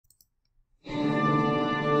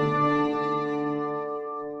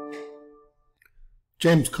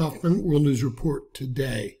James Kaufman, World News Report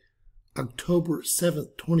today, October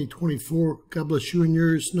 7th, 2024. God bless you and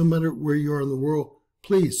yours, no matter where you are in the world.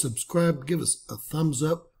 Please subscribe, give us a thumbs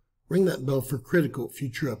up, ring that bell for critical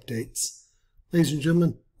future updates. Ladies and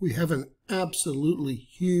gentlemen, we have an absolutely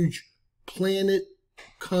huge planet,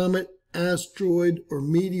 comet, asteroid, or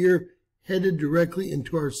meteor headed directly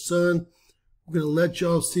into our sun. We're going to let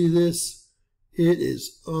y'all see this. It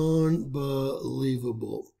is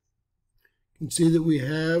unbelievable. You can see that we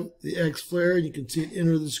have the X flare. You can see it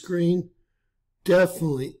enter the screen.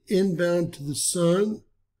 Definitely inbound to the sun.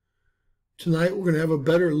 Tonight we're going to have a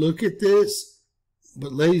better look at this.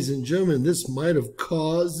 But ladies and gentlemen, this might have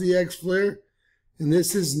caused the X flare. And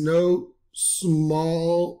this is no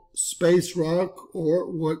small space rock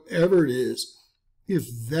or whatever it is. If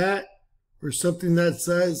that or something that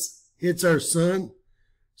size hits our sun,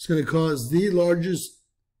 it's going to cause the largest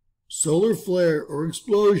solar flare or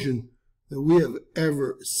explosion that we have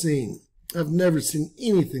ever seen. I've never seen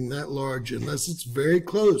anything that large, unless it's very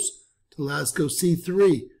close to LASCO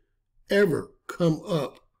C3, ever come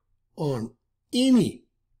up on any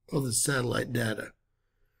of the satellite data.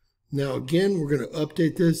 Now again, we're going to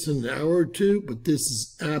update this in an hour or two, but this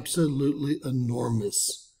is absolutely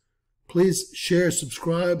enormous. Please share,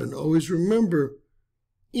 subscribe, and always remember,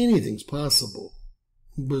 anything's possible.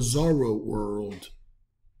 Bizarro world.